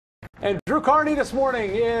And Drew Carney this morning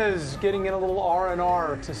is getting in a little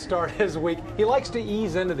R&R to start his week. He likes to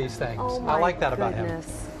ease into these things. Oh I like that about him.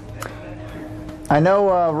 I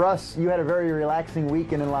know, Russ, you had a very relaxing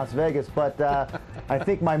weekend in Las Vegas, but I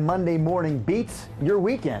think my Monday morning beats your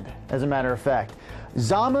weekend, as a matter of fact.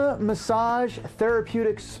 Zama Massage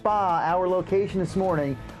Therapeutic Spa, our location this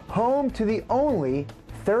morning, home to the only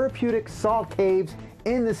therapeutic salt caves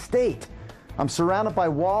in the state. I'm surrounded by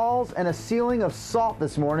walls and a ceiling of salt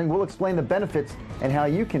this morning. We'll explain the benefits and how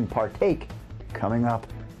you can partake coming up.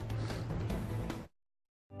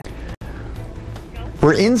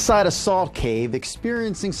 We're inside a salt cave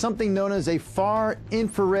experiencing something known as a far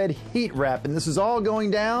infrared heat wrap, and this is all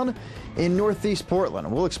going down in Northeast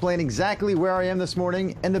Portland. We'll explain exactly where I am this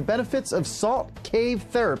morning and the benefits of salt cave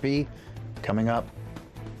therapy coming up.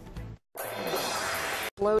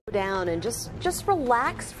 Slow down and just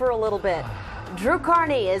relax for a little bit. Drew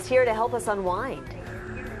Carney is here to help us unwind.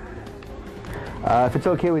 If it's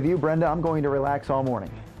okay with you, Brenda, I'm going to relax all morning,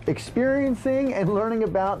 experiencing and learning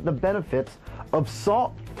about the benefits of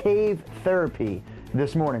salt cave therapy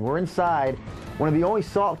this morning. We're inside one of the only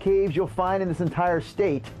salt caves you'll find in this entire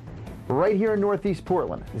state, right here in Northeast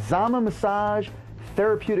Portland. Zama Massage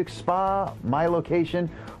Therapeutic Spa, my location.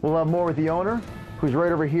 We'll have more with the owner, who's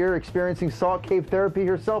right over here experiencing salt cave therapy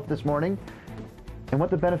herself this morning, and what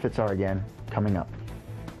the benefits are again, coming up.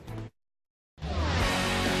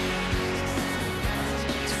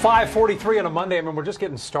 It's 5:43 on a Monday. I mean, we're just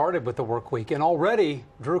getting started with the work week, and already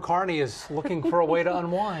Drew Carney is looking for a way to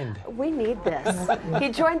unwind. We need this. He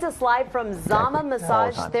joins us live from Zama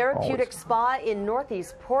Massage Therapeutic Spa in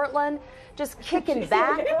Northeast Portland, just kicking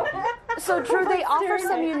back. So, Drew, they offer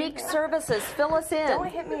some unique services. Fill us in. Don't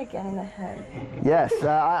hit me again in the head. Yes,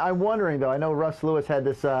 I'm wondering, though. I know Russ Lewis had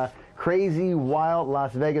this crazy, wild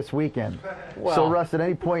Las Vegas weekend. Well, so, Russ, at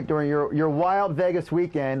any point during your wild Vegas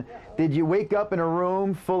weekend, did you wake up in a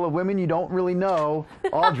room full of women you don't really know,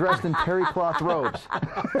 all dressed in terry cloth robes?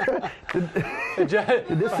 did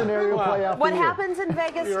this scenario play out for What you? happens in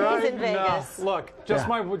Vegas stays right? in Vegas. No, look, just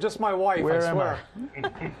my wife, Where I swear.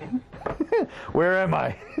 Where am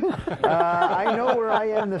I? I know where I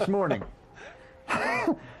am this morning.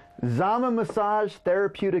 Zama Massage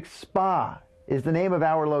Therapeutic Spa is the name of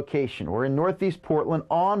our location. We're in Northeast Portland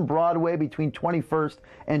on Broadway between 21st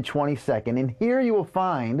and 22nd. And here you will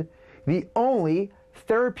find the only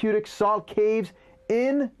therapeutic salt caves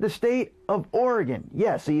in the state of Oregon.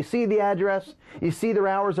 Yes, so you see the address, you see their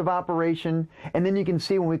hours of operation, and then you can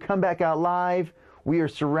see when we come back out live, we are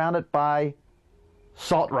surrounded by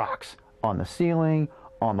salt rocks on the ceiling,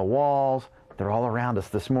 on the walls. They're all around us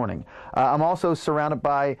this morning. I'm also surrounded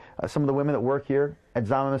by some of the women that work here at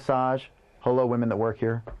Zama Massage. Hello, women that work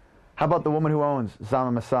here. How about the woman who owns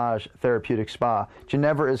Zama Massage Therapeutic Spa?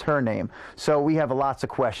 Ginevra is her name. So we have lots of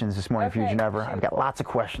questions this morning for you, Ginevra. I've got lots of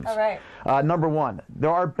questions. All right. Number one, there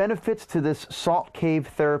are benefits to this salt cave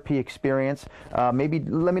therapy experience. Maybe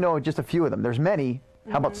let me know just a few of them. There's many.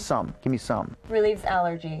 How about some? Give me some. Relieves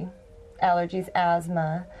allergies,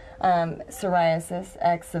 asthma, psoriasis,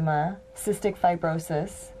 eczema, cystic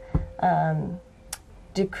fibrosis,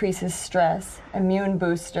 decreases stress, immune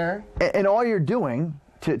booster. And all you're doing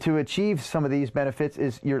to achieve some of these benefits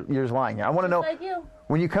is you're lying here. I want to know, like you.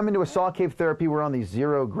 When you come into a salt cave therapy, we're on these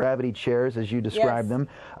zero gravity chairs, as you described them.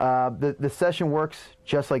 The session works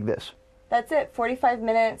just like this. That's it. 45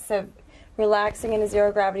 minutes of relaxing in a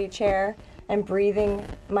zero gravity chair and breathing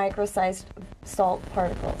micro-sized salt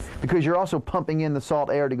particles. Because you're also pumping in the salt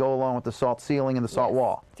air to go along with the salt ceiling and the salt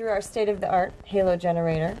wall. Through our state-of-the-art halo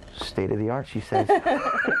generator. State of the art, she says.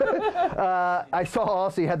 I saw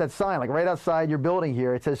also you had that sign, like right outside your building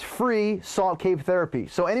here. It says free salt cave therapy.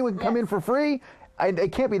 So anyone can come in for free?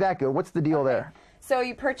 It can't be that good. What's the deal there? So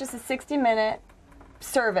you purchase a 60-minute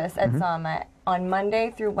service at Zama on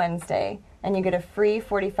Monday through Wednesday, and you get a free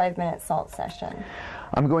 45-minute salt session.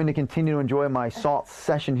 I'm going to continue to enjoy my salt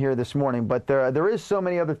session here this morning, but there is so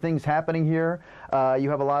many other things happening here. You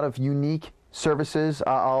have a lot of unique services.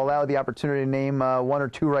 I'll allow the opportunity to name one or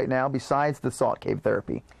two right now besides the salt cave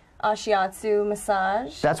therapy. Ashiatsu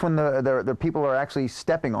massage. That's when the people are actually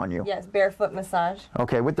stepping on you. Yes, barefoot massage.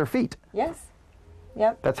 Okay, with their feet. Yes.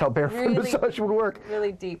 Yep. That's how barefoot massage would work.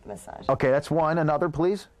 Really deep massage. Okay, that's one. Another,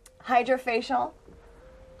 please. Hydrofacial.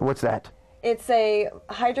 What's that? It's a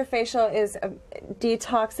hydrofacial is a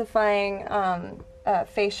detoxifying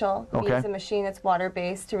facial. Okay. It's a machine that's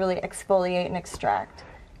water-based to really exfoliate and extract.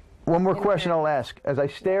 One more question I'll ask. As I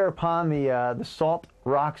stare upon the salt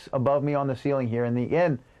rocks above me on the ceiling here, in the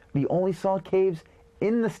end, the only salt caves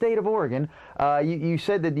in the state of Oregon. You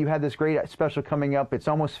said that you had this great special coming up. It's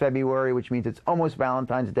almost February, which means it's almost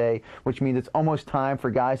Valentine's Day, which means it's almost time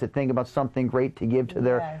for guys to think about something great to give to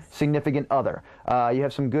their significant other. You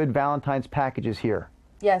have some good Valentine's packages here.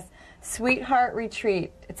 Yes. Sweetheart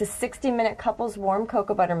Retreat. It's a 60-minute couples warm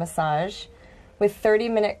cocoa butter massage with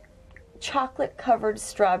 30-minute chocolate-covered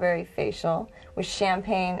strawberry facial with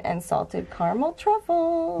champagne and salted caramel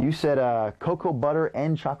truffle. You said cocoa butter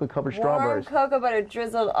and chocolate-covered strawberries. Warm cocoa butter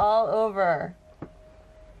drizzled all over.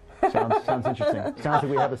 Sounds interesting. Sounds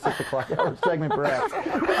like we have a 6 o'clock hour segment, perhaps.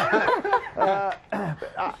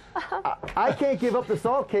 I can't give up the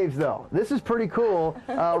salt caves, though. This is pretty cool.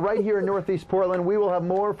 Right here in Northeast Portland, we will have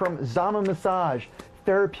more from Zama Massage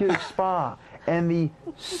Therapeutic Spa and the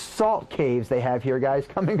salt caves they have here, guys.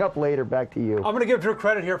 Coming up later. Back to you. I'm going to give Drew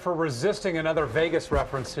credit here for resisting another Vegas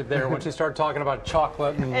reference there when she started talking about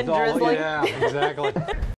chocolate and all. Drizzling. Yeah, exactly.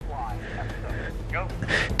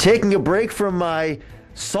 Taking a break from my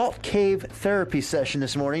salt cave therapy session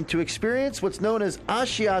this morning to experience what's known as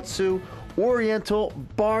Ashiatsu Oriental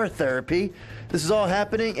Bar Therapy. This is all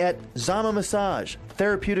happening at Zama Massage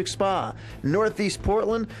Therapeutic Spa, Northeast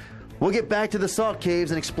Portland. We'll get back to the salt caves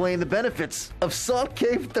and explain the benefits of salt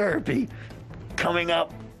cave therapy coming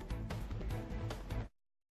up.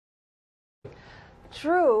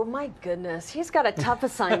 Drew, my goodness, he's got a tough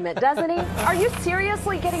assignment, doesn't he? Are you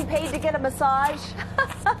seriously getting paid to get a massage?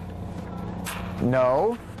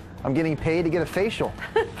 No, I'm getting paid to get a facial.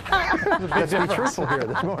 Let's be truthful here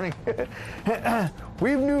this morning.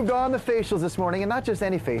 We've moved on to facials this morning, and not just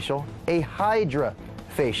any facial, a Hydra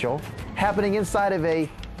facial happening inside of a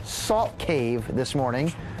salt cave this morning,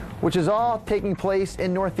 which is all taking place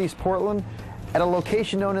in Northeast Portland at a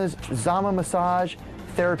location known as Zama Massage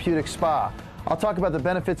Therapeutic Spa. I'll talk about the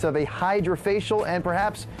benefits of a Hydra facial and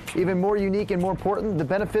perhaps even more unique and more important, the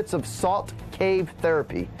benefits of salt cave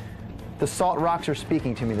therapy. The salt rocks are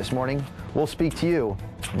speaking to me this morning. We'll speak to you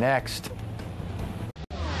next.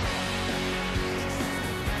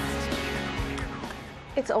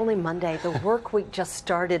 It's only Monday. The work week just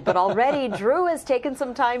started, but already Drew has taken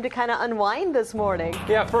some time to kind of unwind this morning.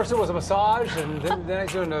 Yeah, first it was a massage, and then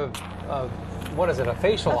he's doing a what is it, a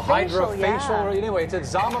facial, a Hydra facial? Yeah. Anyway, it's at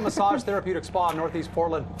Zama Massage Therapeutic Spa in Northeast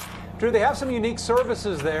Portland. Drew, they have some unique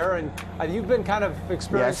services there, and you've been kind of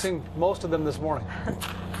experiencing most of them this morning.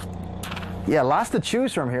 Yeah, lots to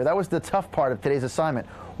choose from here. That was the tough part of today's assignment.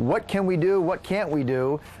 What can we do? What can't we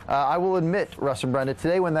do? I will admit, Russ and Brenda,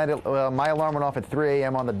 today when that my alarm went off at 3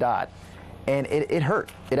 a.m. on the dot, and it hurt.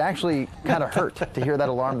 It actually kind of hurt to hear that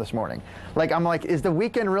alarm this morning. I'm like, is the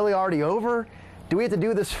weekend really already over? Do we have to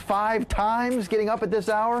do this 5 times getting up at this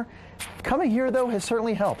hour? Coming here, though, has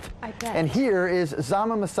certainly helped. I bet. And here is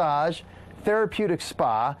Zama Massage Therapeutic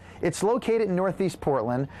Spa. It's located in Northeast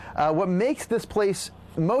Portland. What makes this place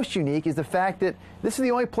most unique is the fact that this is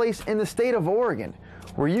the only place in the state of Oregon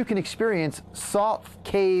where you can experience salt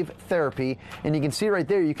cave therapy, and you can see right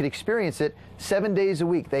there you can experience it 7 days a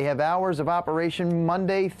week. They have hours of operation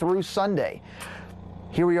Monday through Sunday.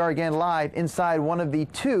 Here we are again live inside one of the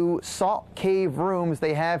 2 salt cave rooms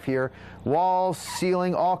they have here. Walls,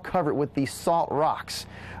 ceiling, all covered with these salt rocks.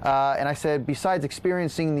 And I said, besides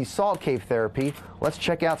experiencing the salt cave therapy, let's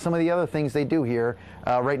check out some of the other things they do here.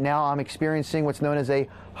 Right now I'm experiencing what's known as a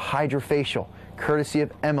hydrofacial, courtesy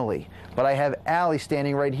of Emily. But I have Allie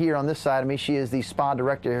standing right here on this side of me. She is the spa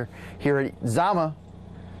director here at Zama.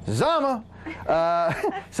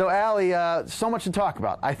 So Allie, so much to talk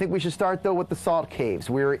about. I think we should start though with the salt caves.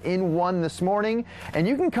 We're in one this morning, and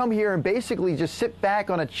you can come here and basically just sit back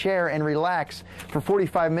on a chair and relax for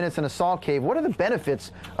 45 minutes in a salt cave. What are the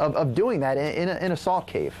benefits of doing that in a salt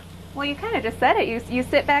cave? Well, you kind of just said it. You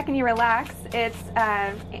sit back and you relax. It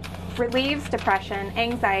relieves depression,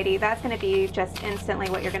 anxiety. That's going to be just instantly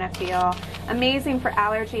what you're going to feel. Amazing for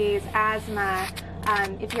allergies, asthma.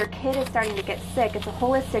 If your kid is starting to get sick, it's a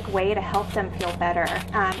holistic way to help them feel better.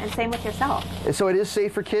 And same with yourself. So it is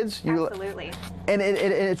safe for kids? Absolutely. And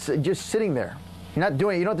it's just sitting there. You're not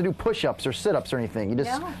doing it. You don't have to do push-ups or sit-ups or anything. You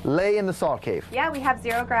just lay in the salt cave. Yeah, we have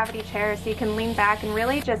 0 gravity chairs, so you can lean back and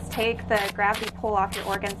really just take the gravity pull off your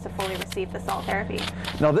organs to fully receive the salt therapy.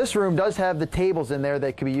 Now, this room does have the tables in there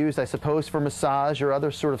that could be used, I suppose, for massage or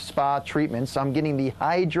other sort of spa treatments. I'm getting the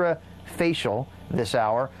Hydra facial this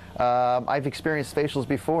hour. I've experienced facials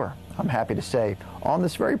before, I'm happy to say, on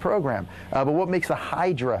this very program. But what makes the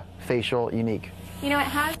Hydra facial unique? You know, it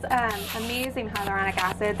has amazing hyaluronic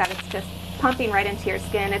acid that it's just pumping right into your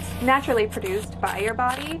skin. It's naturally produced by your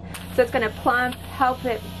body, so it's going to plump, help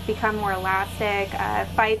it become more elastic,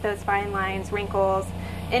 fight those fine lines, wrinkles,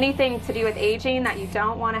 anything to do with aging that you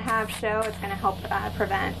don't want to have show, it's going to help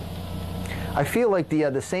prevent. I feel like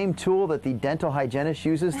the same tool that the dental hygienist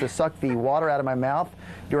uses to suck the water out of my mouth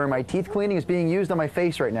during my teeth cleaning is being used on my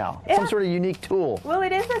face right now. Yeah. Some sort of unique tool. Well,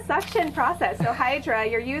 it is a suction process. So Hydra,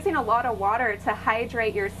 you're using a lot of water to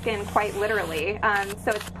hydrate your skin quite literally.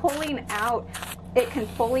 So it's pulling out, it can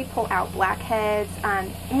fully pull out blackheads,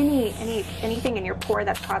 anything in your pore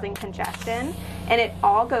that's causing congestion. And it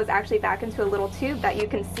all goes actually back into a little tube that you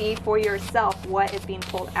can see for yourself what is being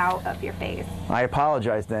pulled out of your face. I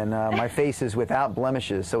apologize then. My face is without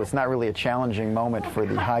blemishes, so it's not really a challenging moment for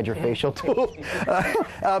the Hydra facial tool.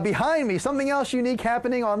 Behind me, something else unique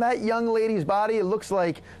happening on that young lady's body. It looks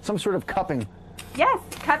like some sort of cupping. Yes,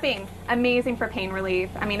 cupping, amazing for pain relief.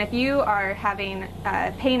 I mean, if you are having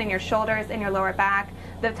pain in your shoulders, in your lower back,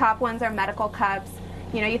 the top ones are medical cups.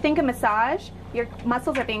 You know, you think of massage, your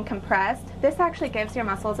muscles are being compressed. This actually gives your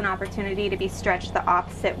muscles an opportunity to be stretched the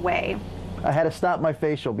opposite way. I had to stop my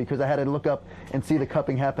facial because I had to look up and see the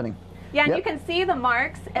cupping happening. Yeah, and you can see the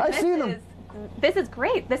marks. And I see them. This is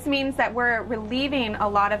great. This means that we're relieving a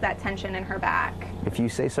lot of that tension in her back. If you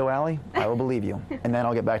say so, Allie, I will believe you. And then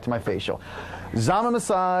I'll get back to my facial. Zama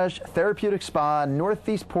Massage Therapeutic Spa,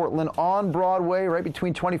 Northeast Portland, on Broadway, right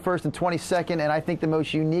between 21st and 22nd. And I think the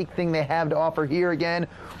most unique thing they have to offer here again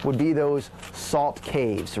would be those salt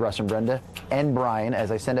caves. Russ and Brenda and Brian,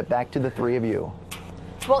 as I send it back to the three of you.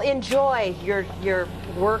 Well, enjoy your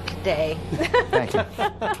work day. Thank you.